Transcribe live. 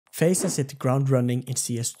FaZe has hit the ground running in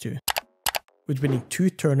CS2, with winning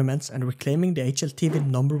 2 tournaments and reclaiming the HLTV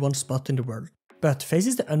 #1 spot in the world. But FaZe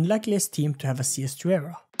is the unlikeliest team to have a CS2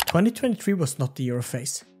 era. 2023 was not the year of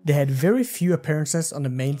FaZe. They had very few appearances on the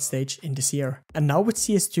main stage in this year, and now with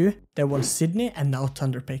CS2, they won Sydney and now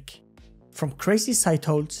thunderpick. From crazy site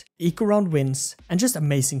holds, eco round wins, and just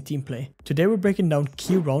amazing team play, today we're breaking down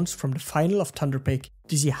key rounds from the final of thunderpick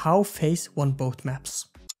to see how FaZe won both maps.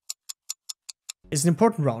 It's an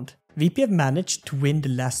important round. VP have managed to win the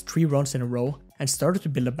last 3 rounds in a row and started to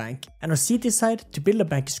build a bank. And on CT side, to build a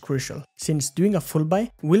bank is crucial, since doing a full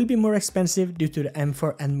buy will be more expensive due to the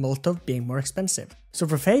M4 and Molotov being more expensive. So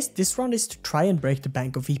for FaZe, this round is to try and break the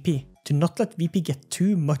bank of VP, to not let VP get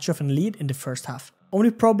too much of a lead in the first half.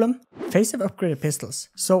 Only problem, FaZe have upgraded pistols,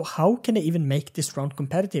 so how can they even make this round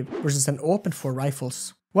competitive versus an open 4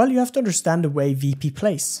 rifles? Well, you have to understand the way VP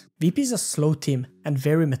plays. VP is a slow team and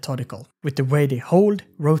very methodical, with the way they hold,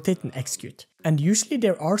 rotate and execute. And usually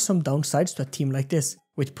there are some downsides to a team like this,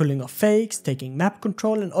 with pulling off fakes, taking map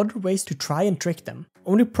control and other ways to try and trick them.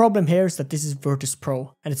 Only problem here is that this is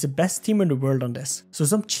Virtus.Pro, and it's the best team in the world on this, so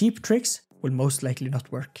some cheap tricks will most likely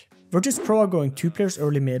not work. Virtus.Pro are going 2 players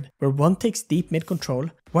early mid, where one takes deep mid control,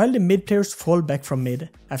 while the mid players fall back from mid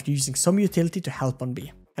after using some utility to help on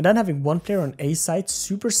B. And then having one player on A side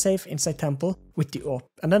super safe inside temple with the AWP,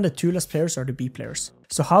 and then the 2 last players are the B players.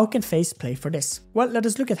 So how can FaZe play for this? Well, let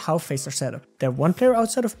us look at how FaZe are set up. They have 1 player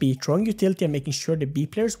outside of B throwing utility and making sure the B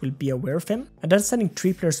players will be aware of him, and then sending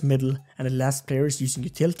 3 players middle, and the last player is using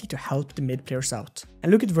utility to help the mid players out.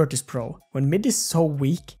 And look at Virtus.Pro. When mid is so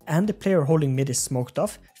weak and the player holding mid is smoked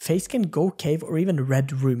off, FaZe can go cave or even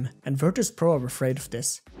red room, and Virtus.Pro are afraid of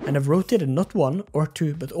this, and have rotated not 1 or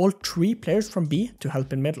 2 but all 3 players from B to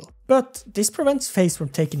help in middle. But this prevents FaZe from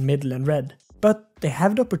taking middle and red. But they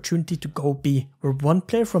have the opportunity to go B, where 1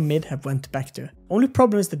 player from mid have went back to. Only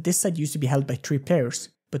problem is that this side used to be held by 3 players,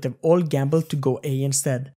 but they've all gambled to go A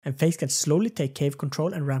instead, and FaZe can slowly take cave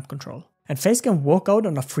control and ramp control. And FaZe can walk out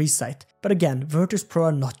on a free site, but again, Virtus.Pro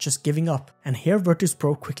are not just giving up, and here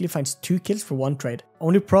Virtus.Pro quickly finds 2 kills for 1 trade.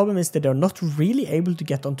 Only problem is that they are not really able to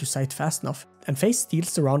get onto site fast enough, and FaZe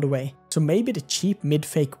steals the round away, so maybe the cheap mid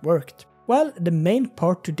fake worked. Well, the main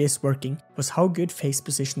part to this working was how good FaZe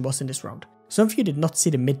position was in this round. Some of you did not see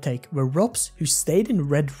the mid take, where Robs, who stayed in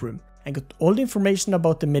red room and got all the information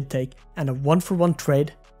about the mid take and a 1-for-1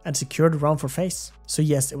 trade and secured the round for FaZe. So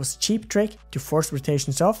yes, it was a cheap trick to force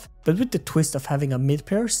rotations off, but with the twist of having a mid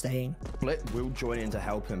player staying. Split will join in to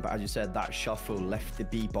help him, but as you said, that shuffle left the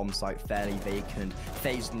B bomb site fairly vacant.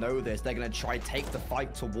 FaZe know this. They're going to try take the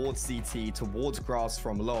fight towards CT, towards grass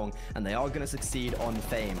from long, and they are going to succeed on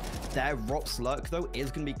Fame. Their Rops lurk though is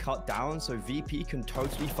going to be cut down, so VP can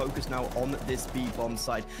totally focus now on this B bomb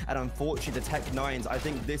site. And unfortunately, the Tech 9s, I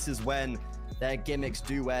think this is when their gimmicks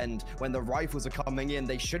do end. When the rifles are coming in,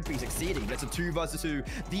 they should be succeeding. But it's a 2 versus 2.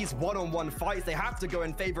 These one-on-one fights, they have to go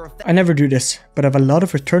in favor of... I never do this, but I have a lot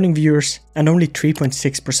of returning viewers and only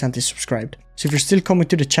 3.6% is subscribed. So if you're still coming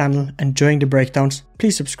to the channel, enjoying the breakdowns,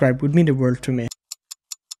 please subscribe, would mean the world to me.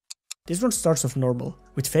 This one starts off normal,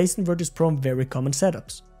 with FaZe and Virtus.Pro on very common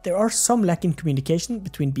setups. There are some lacking communication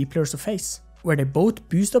between B players of FaZe, where they both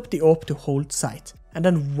boost up the AWP to hold site, and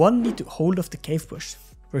then one need to hold off the cave push,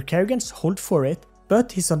 where Kerrigan's hold for it, but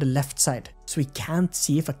he's on the left side, so he can't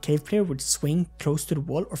see if a cave player would swing close to the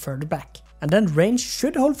wall or further back. And then Range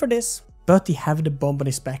should hold for this, but he have the bomb on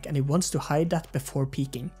his back and he wants to hide that before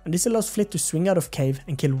peeking. And this allows Flit to swing out of cave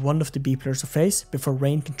and kill one of the B players of FaZe before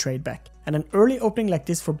Rain can trade back. And an early opening like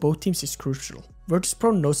this for both teams is crucial.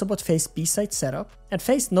 Virtus.Pro knows about FaZe B site setup, and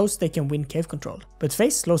FaZe knows they can win cave control. But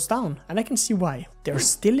FaZe slows down, and I can see why. They are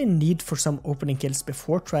still in need for some opening kills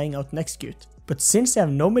before trying out an execute. But since they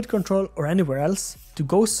have no mid control or anywhere else, to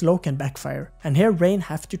go slow can backfire. And here Rain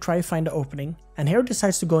have to try find the opening, and here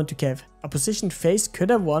decides to go into cave, a position FaZe could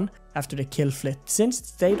have won after they kill Flit, since it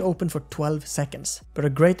stayed open for 12 seconds. But a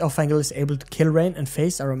great off angle is able to kill Rain, and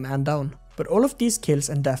FaZe are a man down. But all of these kills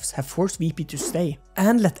and deaths have forced VP to stay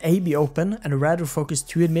and let A be open and rather focus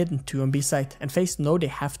 2 in mid and 2 on B site, and FaZe know they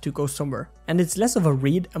have to go somewhere. And it's less of a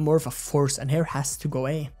read and more of a force, and here has to go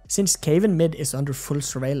A, since cave and mid is under full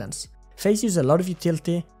surveillance. FaZe uses a lot of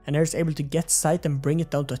utility and here is able to get site and bring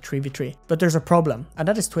it down to a 3v3. But there's a problem, and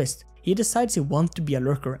that is Twist. He decides he wants to be a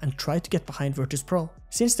lurker and try to get behind Virtus.Pro.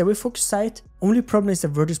 Since they will focus site, only problem is that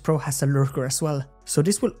Virtus.Pro has a lurker as well, so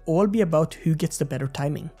this will all be about who gets the better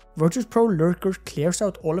timing. Virtus.Pro lurker clears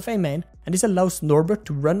out all of A main, and this allows Norbert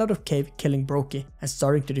to run out of cave, killing Brokey and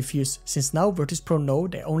starting to defuse, since now Virtus.Pro know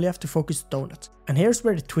they only have to focus Donut. And here's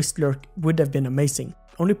where the Twist lurk would have been amazing.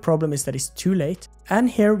 only problem is that it's too late, and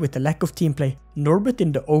here with the lack of team play, Norbert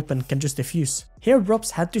in the open can just defuse. Here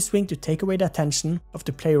Robs had to swing to take away the attention of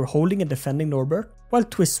the player holding and defending Norbert, while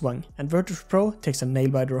Twist swung, and Virtus.Pro takes a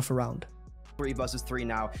nail-biter off a round. 3 versus 3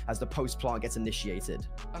 now as the post plant gets initiated.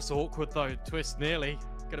 That's awkward though. Twist nearly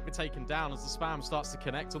going to be taken down as the spam starts to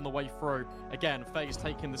connect on the way through. Again, FaZe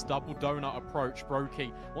taking this double donut approach.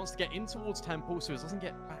 Brokey wants to get in towards Temple so he doesn't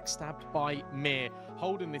get backstabbed by Mir.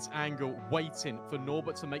 Holding this angle, waiting for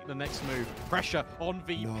Norbert to make the next move. Pressure on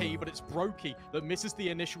VP, but it's Brokey that misses the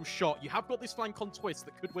initial shot. You have got this flank on Twist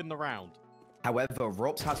that could win the round. However,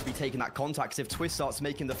 Rops has to be taking that contact. If Twist starts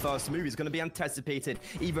making the first move, he's going to be anticipated.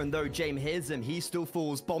 Even though James hears him, he still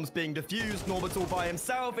falls. Bombs being defused. Norbert all by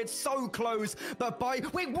himself. It's so close. But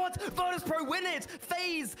wait, what? Virtus.Pro win it!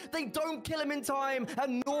 FaZe, they don't kill him in time.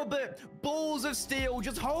 And Norbert, balls of steel,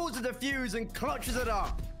 just holds the defuse and clutches it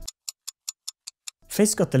up.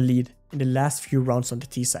 FaZe got the lead in the last few rounds on the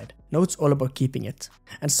T side. Now it's all about keeping it.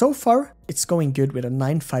 And so far, it's going good with a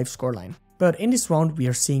 9-5 scoreline. But in this round, we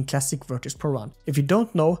are seeing classic Virtus.Pro round. If you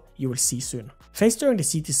don't know, you will see soon. FaZe during the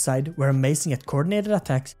CT side were amazing at coordinated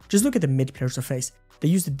attacks. Just look at the mid players of FaZe. They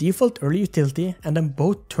use the default early utility and then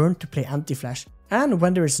both turn to play anti-flash. And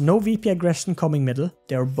when there is no VP aggression coming middle,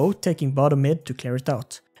 they are both taking bottom mid to clear it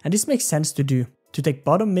out. And this makes sense to do. To take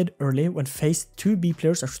bottom mid early when FaZe 2 B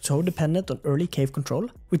players are so dependent on early cave control,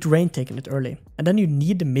 with Rain taking it early. And then you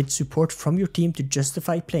need the mid support from your team to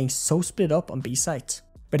justify playing so split up on B sides.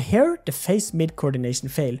 But here, the FaZe mid coordination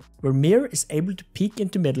fail, where Mir is able to peek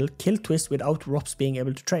into middle, kill Twist without Rops being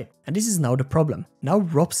able to trade. And this is now the problem. Now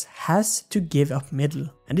Rops has to give up middle,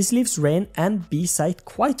 and this leaves Rain and B side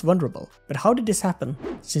quite vulnerable. But how did this happen?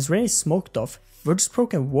 Since Rain is smoked off, Virtus.Pro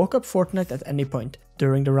can walk up Fortnite at any point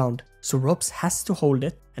during the round, so Rops has to hold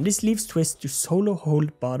it, and this leaves Twist to solo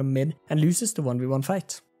hold bottom mid and loses the 1v1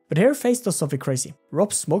 fight. But here FaZe does something crazy.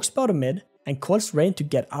 Rops smokes bottom mid, and calls Rain to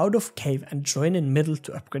get out of cave and join in middle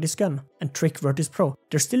to upgrade his gun and trick Virtus.Pro.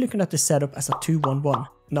 They're still looking at the setup as a 2-1-1.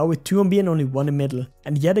 Now with 2 on B and only 1 in middle,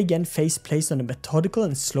 and yet again FaZe plays on a methodical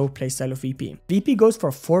and slow playstyle of VP. VP goes for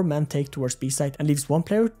a 4-man take towards B side and leaves 1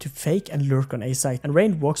 player to fake and lurk on A side, and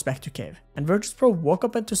Rain walks back to cave. And Virtus.Pro walk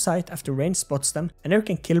up into site after Rain spots them, and here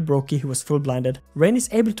can kill Brokey who was full blinded. Rain is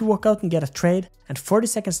able to walk out and get a trade, and 40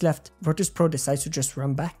 seconds left, Virtus.Pro decides to just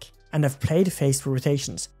run back. And have played FaZe for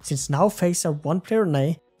rotations, since now FaZe are 1 player on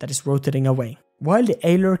A that is rotating away. While the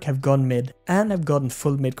A-lurk have gone mid and have gotten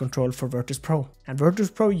full mid control for Virtus.Pro. And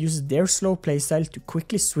Virtus.Pro uses their slow playstyle to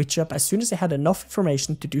quickly switch up as soon as they had enough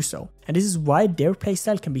information to do so. And this is why their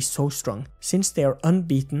playstyle can be so strong, since they are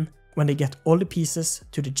unbeaten when they get all the pieces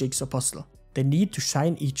to the jigsaw puzzle. They need to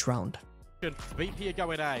shine each round. VP are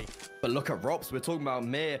going A. But look at Rops. We're talking about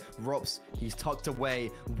Mir. Rops, he's tucked away.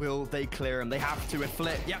 Will they clear him? They have to. It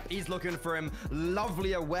flip. Yep, he's looking for him.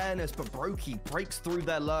 Lovely awareness, but Brokey breaks through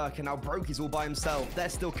their lurk, and now Brokey's all by himself. They're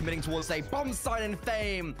still committing towards a bomb site in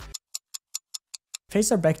fame.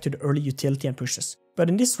 FaZe are back to the early utility and pushes. But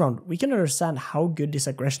in this round, we can understand how good this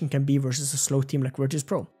aggression can be versus a slow team like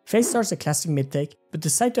Virtus.Pro. FaZe starts a classic mid take, but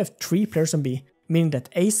decide to have 3 players on B, meaning that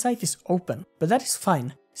A site is open. But that is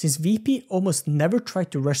fine, since VP almost never try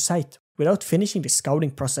to rush site without finishing the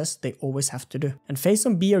scouting process they always have to do. And FaZe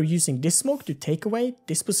on B are using this smoke to take away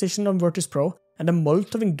this position on Virtus.Pro and a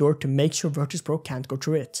molotoving door to make sure Virtus.Pro can't go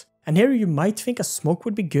through it. And here you might think a smoke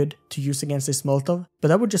would be good to use against this molotov, but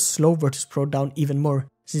that would just slow Virtus.Pro down even more,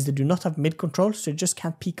 since they do not have mid control, so they just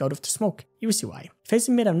can't peek out of the smoke. You will see why. FaZe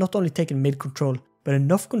and mid have not only taken mid control, but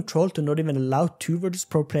enough control to not even allow 2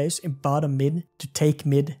 Virtus.Pro players in bottom mid to take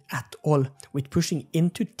mid at all, with pushing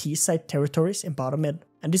into T-side territories in bottom mid.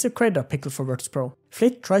 And this is a credit pickle for Virtus.Pro.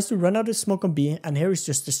 Flit tries to run out of smoke on B, and here is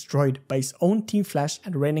just destroyed by his own team flash,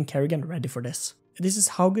 and Rain and Kerrigan ready for this. This is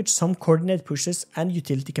how good some coordinated pushes and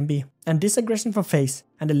utility can be. And this aggression from FaZe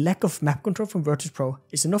and the lack of map control from Virtus.Pro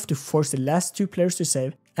is enough to force the last 2 players to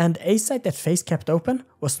save, and A side that FaZe kept open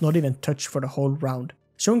was not even touched for the whole round,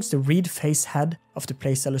 showing the read FaZe had of the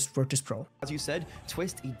playstylist Virtus.Pro. As you said,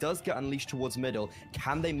 Twist, he does get unleashed towards middle.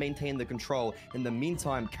 Can they maintain the control? In the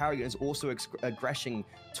meantime, Kerrigan is also aggressing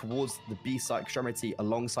towards the B side extremity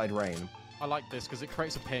alongside Rain. I like this because it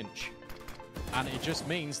creates a pinch. And it just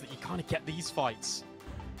means that you kind of get these fights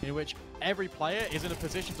in which every player is in a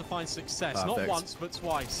position to find success. Perfect. Not once, but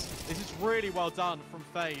twice. This is really well done from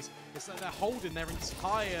FaZe. It's that they're holding their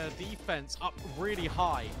entire defense up really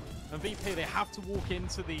high. And VP, they have to walk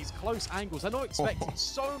into these close angles. They're not expecting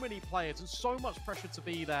so many players and so much pressure to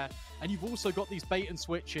be there. And you've also got these bait and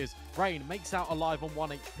switches. Rain makes out alive on 1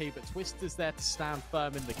 HP, but Twist is there to stand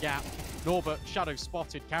firm in the gap. Norbert, shadow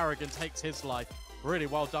spotted. Kerrigan takes his life. Really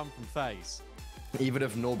well done from FaZe. Even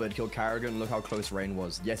if Norbert killed Karrigan, look how close Rain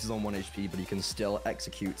was. Yes, he's on 1 HP, but he can still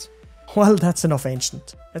execute. Well, that's enough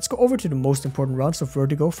Ancient. Let's go over to the most important rounds of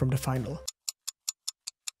Vertigo from the final.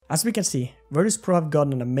 As we can see, Virtus.Pro have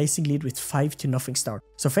gotten an amazing lead with 5-0 start,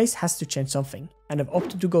 so FaZe has to change something, and have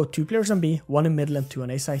opted to go 2 players on B, 1 in middle and 2 on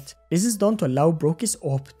A site. This is done to allow Broky's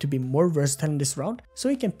AWP to be more versatile in this round, so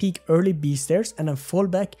he can peek early B stairs and then fall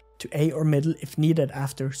back to A or middle if needed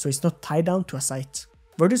after, so he's not tied down to a site.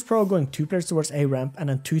 Virtus.Pro are going 2 players towards A ramp and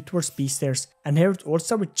then 2 towards B stairs, and here it all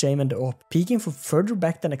starts with Jame and the AWP, peeking from further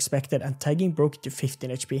back than expected and tagging Broky to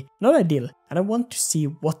 15 HP. Not ideal, and I want to see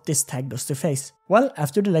what this tag does to FaZe. Well,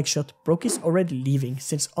 after the leg shot, Broky is already leaving,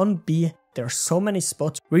 since on B there are so many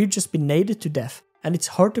spots where you just be naded to death, and it's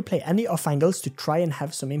hard to play any off angles to try and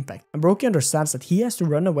have some impact. And Broky understands that he has to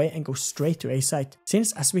run away and go straight to A site,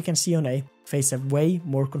 since as we can see on A, FaZe have way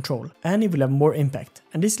more control, and he will have more impact,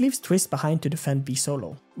 and this leaves Twist behind to defend B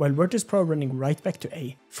solo, while Virtus.Pro are running right back to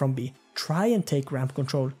A from B, try and take ramp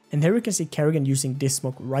control, and here we can see Karrigan using this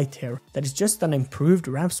smoke right here, that is just an improved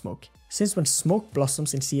ramp smoke, since when smoke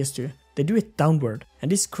blossoms in CS2, they do it downward,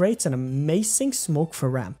 and this creates an amazing smoke for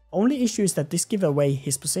ramp. Only issue is that this gives away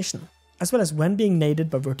his position. As well as when being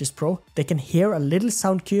naded by Virtus.Pro, they can hear a little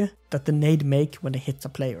sound cue that the nade make when they hit a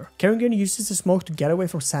player. Karrigan uses the smoke to get away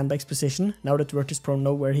from Sandbag's position now that Virtus.Pro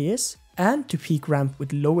know where he is, and to peek ramp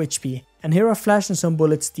with low HP, and here a flash and some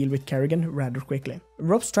bullets deal with Karrigan rather quickly.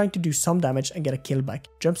 Rob's trying to do some damage and get a kill back,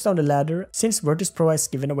 jumps down the ladder since Virtus.Pro has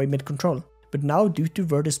given away mid control. But now due to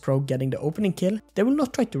Virtus.Pro getting the opening kill, they will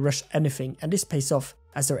not try to rush anything, and this pays off,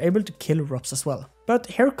 as they're able to kill Rops as well. But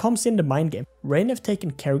here comes in the mind game. Rain have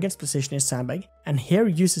taken Karrigan's position in Sandbag, and here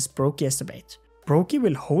uses Broky as the bait. Broky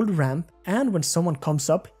will hold ramp, and when someone comes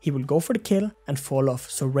up, he will go for the kill and fall off,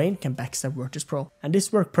 so Rain can backstab Virtus.Pro, and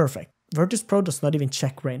this worked perfect. Virtus.Pro does not even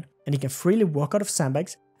check Rain, and he can freely walk out of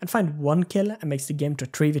Sandbags and find 1 kill and makes the game to a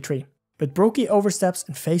 3v3. But Broky oversteps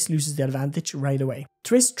and FaZe loses the advantage right away.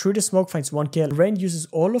 Twist through the smoke finds 1 kill, Rain uses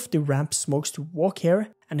all of the ramp smokes to walk here,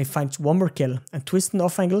 and he finds 1 more kill, and Twist in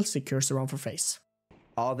off angle secures the round for FaZe.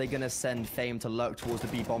 Are they going to send Fame to lurk towards the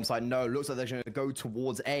B bomb site? No, looks like they're going to go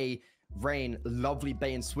towards A. Rain, lovely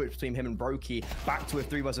bait and switch between him and Broky, back to a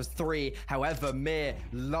 3 versus 3. However, Mir,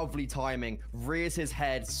 lovely timing, rears his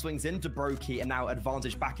head, swings into Broky, and now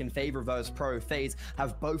advantage back in favor of Virtus.Pro. FaZe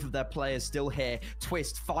have both of their players still here.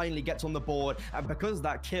 Twist finally gets on the board, and because of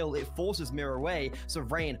that kill, it forces Mir away. So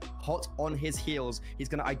Rain, hot on his heels, he's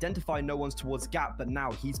going to identify no one's towards gap, but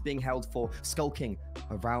now he's being held for skulking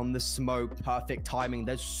around the smoke. Perfect timing.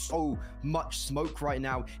 There's so much smoke right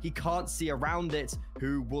now. He can't see around it.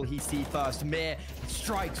 Who will he see first? Mir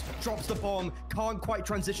strikes, drops the bomb, can't quite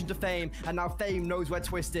transition to Fame, and now Fame knows where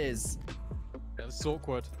Twist is. Yeah, it's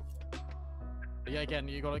awkward. But yeah, again,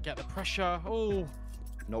 you gotta get the pressure. Oh,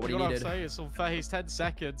 not what he needed. needed. Say it's on FaZe, 10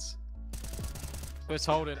 seconds. Twist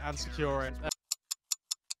holding and securing.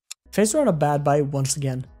 FaZe are on a bad buy once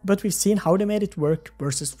again, but we've seen how they made it work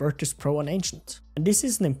versus Virtus.Pro and Ancient. And this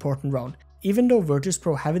is an important round. Even though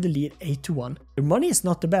Virtus.Pro have the lead 8-1, their money is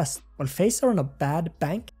not the best. While FaZe are on a bad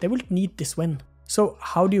bank, they will need this win. So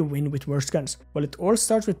how do you win with worse guns? Well, it all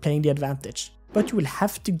starts with playing the advantage. But you will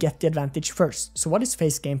have to get the advantage first. So what is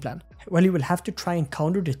FaZe's game plan? Well, you will have to try and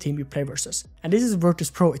counter the team you play versus. And this is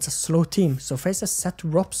Virtus.Pro, it's a slow team, so FaZe has set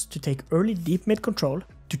Rops to take early deep mid control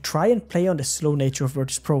to try and play on the slow nature of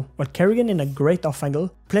Virtus.Pro, while Karrigan in a great off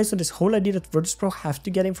angle plays on this whole idea that Virtus.Pro have to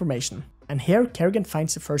get information. And here Karrigan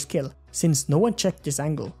finds the first kill, since no one checked this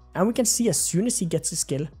angle. And we can see as soon as he gets his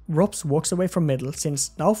kill, Rops walks away from middle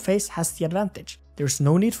since now FaZe has the advantage. There's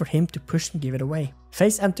no need for him to push and give it away.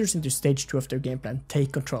 FaZe enters into stage 2 of their game plan,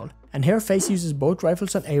 take control. And here FaZe uses both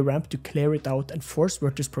rifles on A ramp to clear it out and force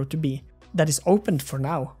Virtus.Pro to B. That is opened for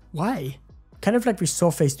now. Why? Kind of like we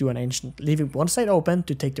saw FaZe do on Ancient, leaving one side open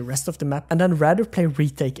to take the rest of the map and then rather play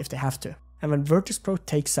retake if they have to. And when Virtus.Pro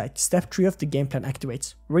takes site, step 3 of the game plan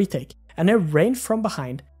activates, retake. And here Rain from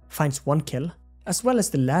behind finds 1 kill, as well as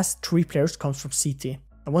the last 3 players comes from CT.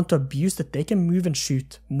 I want to abuse that they can move and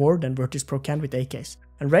shoot more than Virtus.Pro can with AKs.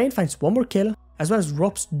 And Rain finds 1 more kill, as well as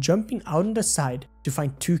Rops jumping out on the side to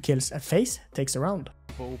find 2 kills, and FaZe takes a round.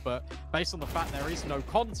 But based on the fact there is no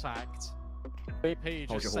contact, BP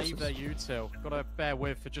just saved their util. Gotta bear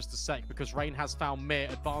with for just a sec because Rain has found Mir,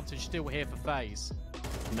 advantage still here for FaZe.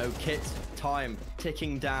 No kit, time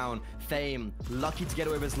ticking down. Fame lucky to get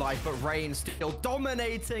away with his life, but Rain still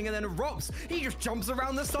dominating, and then Rops, he just jumps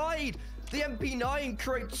around the side. The MP9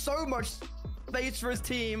 creates so much space for his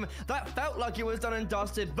team. That felt like it was done and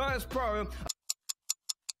dusted. Virtus.Pro.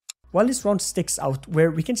 While this round sticks out, where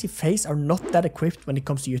we can see FaZe are not that equipped when it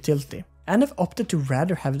comes to utility. and have opted to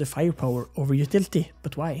rather have the firepower over utility.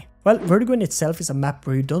 But why? Well, Vertigo in itself is a map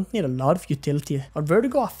where you don't need a lot of utility. On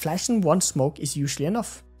Vertigo, a flash and one smoke is usually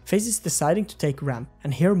enough. FaZe is deciding to take ramp,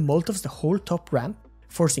 and here Molotovs the whole top ramp,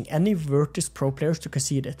 forcing any Virtus.Pro players to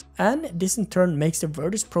concede it. And this in turn makes the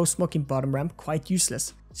Virtus.Pro smoking bottom ramp quite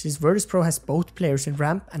useless, since Virtus.Pro has both players in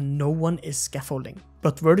ramp and no one is scaffolding.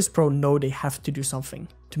 But Virtus.Pro know they have to do something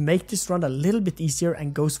to make this run a little bit easier,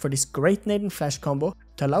 and goes for this great nade and flash combo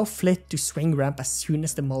to allow Flit to swing ramp as soon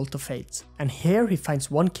as the Molotov fades. And here he finds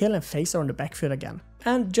one kill and FaZe are on the back foot again.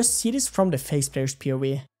 And just see this from the FaZe player's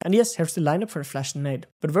POV. And yes, here's the lineup for the flash and nade.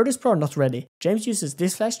 But Virtus.Pro are not ready. James uses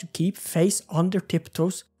this flash to keep FaZe on their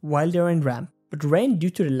tiptoes while they're in ramp. But Rain, due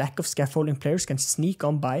to the lack of scaffolding players, can sneak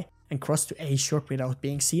on by and cross to A short without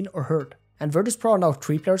being seen or heard. And Virtus.Pro are now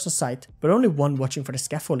 3 players on site, but only 1 watching for the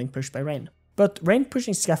scaffolding push by Rain. But Rain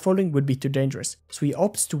pushing scaffolding would be too dangerous, so he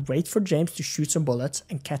opts to wait for James to shoot some bullets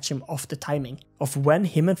and catch him off the timing of when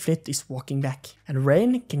him and Flit is walking back. And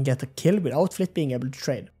Rain can get a kill without Flit being able to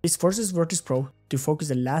trade. This forces Virtus.Pro to focus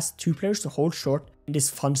the last 2 players to hold short in this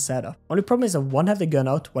fun setup. Only problem is that one have the gun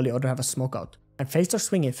out while the other have a smoke out. And FaZe are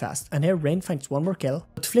swinging fast, and here Rain finds 1 more kill,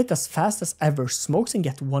 but Flit as fast as ever smokes and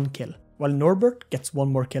gets 1 kill, while Norbert gets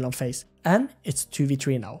 1 more kill on FaZe. And it's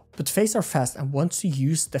 2v3 now. But FaZe are fast and wants to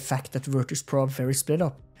use the fact that Virtus.Pro are very split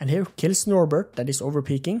up. And here kills Norbert that is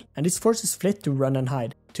overpeaking, and this forces Flit to run and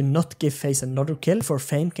hide, to not give FaZe another kill before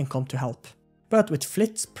Fame can come to help. But with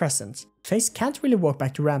Flit's presence, FaZe can't really walk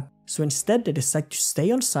back to ramp, so instead they decide to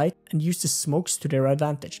stay on site and use the smokes to their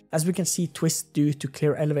advantage, as we can see Twist do to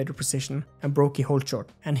clear elevator position and Brokey hold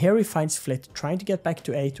short. And here he finds Flit trying to get back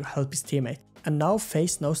to A to help his teammate. And now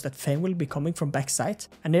FaZe knows that Fame will be coming from backside,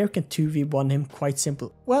 and there can 2v1 him quite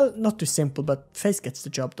simple. Well, not too simple, but FaZe gets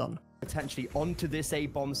the job done. Potentially onto this A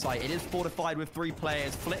bomb site. It is fortified with 3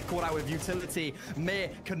 players. Flip caught out with utility.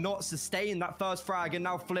 Mir cannot sustain that first frag, and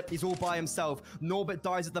now Flip is all by himself. Norbert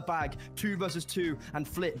dies at the bag. 2 versus 2, and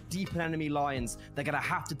Flip deep in enemy lines. They're gonna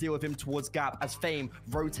have to deal with him towards gap as Fame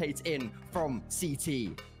rotates in from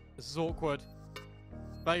CT. This is awkward.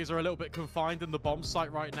 FaZe are a little bit confined in the bomb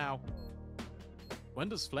site right now. When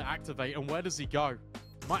does Flit activate, and where does he go?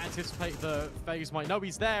 Might anticipate the FaZe might know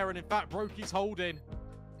he's there, and in fact Brokey's holding.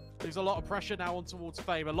 There's a lot of pressure now on towards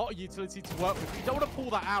Fame, a lot of utility to work with. You don't want to pull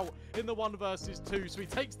that out in the 1 versus 2, so he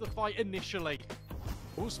takes the fight initially.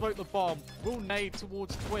 We'll smoke the bomb, we'll nade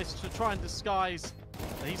towards Twist to try and disguise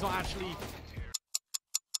that he's not actually...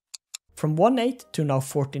 From 1-8 to now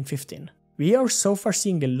 14-15. We are so far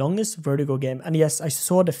seeing the longest Vertigo game, and yes, I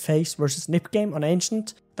saw the FaZe versus Nip game on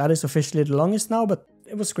Ancient. That is officially the longest now, but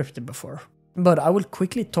it was scripted before. But I will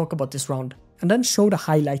quickly talk about this round, and then show the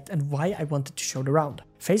highlight and why I wanted to show the round.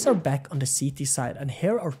 FaZe are back on the CT side, and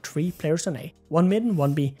here are 3 players on A. 1 mid and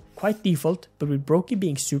 1 B, quite default, but with Brokey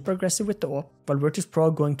being super aggressive with the AWP, while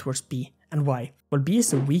Virtus.Pro going towards B. And why? Well, B is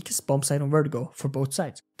the weakest bomb site on Vertigo for both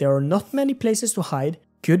sides. There are not many places to hide,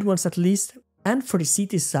 good ones at least, and for the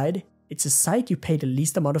CT side, it's a site you pay the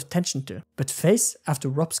least amount of attention to. But FaZe, after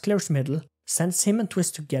Rops clears middle, sends him and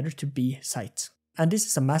Twist together to B site. And this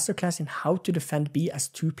is a masterclass in how to defend B as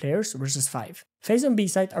 2 players versus 5. FaZe on B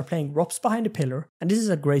side are playing Rops behind the pillar, and this is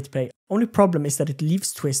a great play. Only problem is that it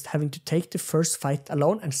leaves Twist having to take the first fight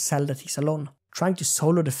alone and sell that he's alone, trying to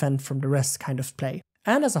solo defend from the rest kind of play.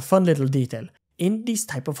 And as a fun little detail, in these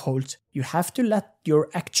type of holds, you have to let your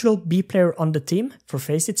actual B player on the team, for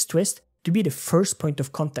FaZe it's Twist, to be the first point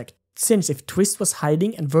of contact. Since if Twist was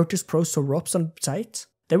hiding and Virtus.Pro saw Rops on site,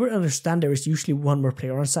 they would understand there is usually 1 more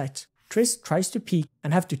player on site. Twist tries to peek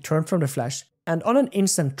and have to turn from the flash, and on an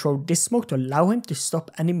instant throw this smoke to allow him to stop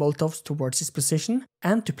any Molotovs towards his position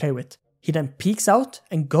and to play with. He then peeks out,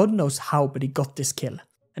 and God knows how, but he got this kill.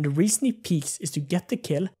 And the reason he peeks is to get the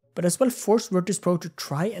kill, but as well force Virtus.Pro to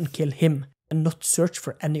try and kill him and not search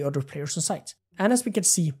for any other players on site. And as we can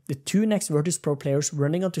see, the 2 next Virtus.Pro players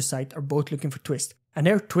running onto site are both looking for Twist. And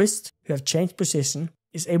here Twist, who have changed position,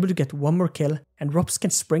 is able to get 1 more kill, and Rops can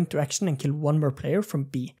spring to action and kill 1 more player from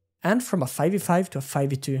B. And from a 5v5 to a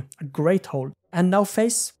 5v2, a great hold. And now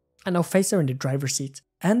FaZe are in the driver's seat,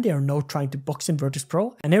 and they are now trying to box in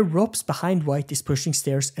Virtus.Pro, and here Rops behind White is pushing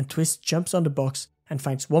stairs, and Twist jumps on the box and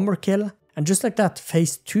finds 1 more kill, and just like that,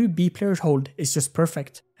 FaZe 2 B players hold is just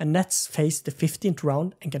perfect, and nets FaZe the 15th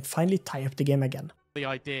round and can finally tie up the game again. The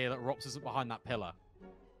idea that Rops isn't behind that pillar.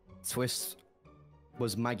 Twist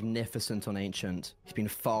was magnificent on Ancient. He's been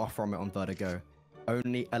far from it on Vertigo.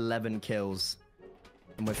 Only 11 kills.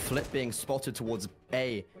 And with Flip being spotted towards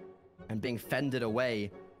A and being fended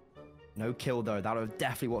away, no kill though. That was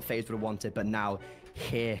definitely what FaZe would have wanted. But now,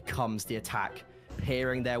 here comes the attack.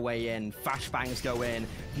 peering their way in. Flashbangs go in.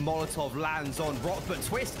 Molotov lands on Rops, but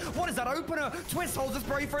Twist, what is that opener? Twist holds his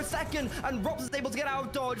spray for a second, and Rops is able to get out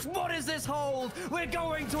of dodge. What is this hold? We're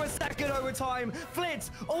going to a second overtime. Flitz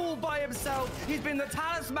all by himself. He's been the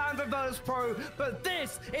talisman for Virtus.Pro, but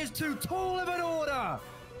this is too tall of an order.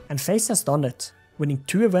 And FaZe has done it, winning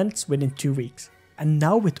 2 events within 2 weeks. And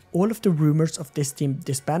now with all of the rumors of this team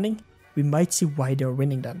disbanding, we might see why they are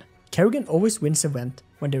winning then. Kerrigan always wins event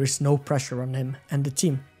when there is no pressure on him and the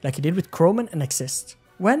team, like he did with Chroman and Exist,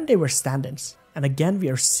 when they were stand-ins. And again we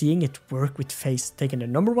are seeing it work with FaZe taking the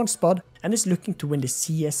 #1 spot and is looking to win the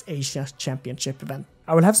CS Asia Championship event.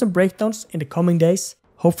 I will have some breakdowns in the coming days,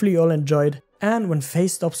 hopefully you all enjoyed, and when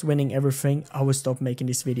FaZe stops winning everything, I will stop making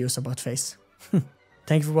these videos about FaZe.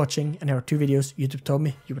 Thank you for watching, and here are 2 videos YouTube told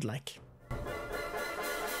me you would like.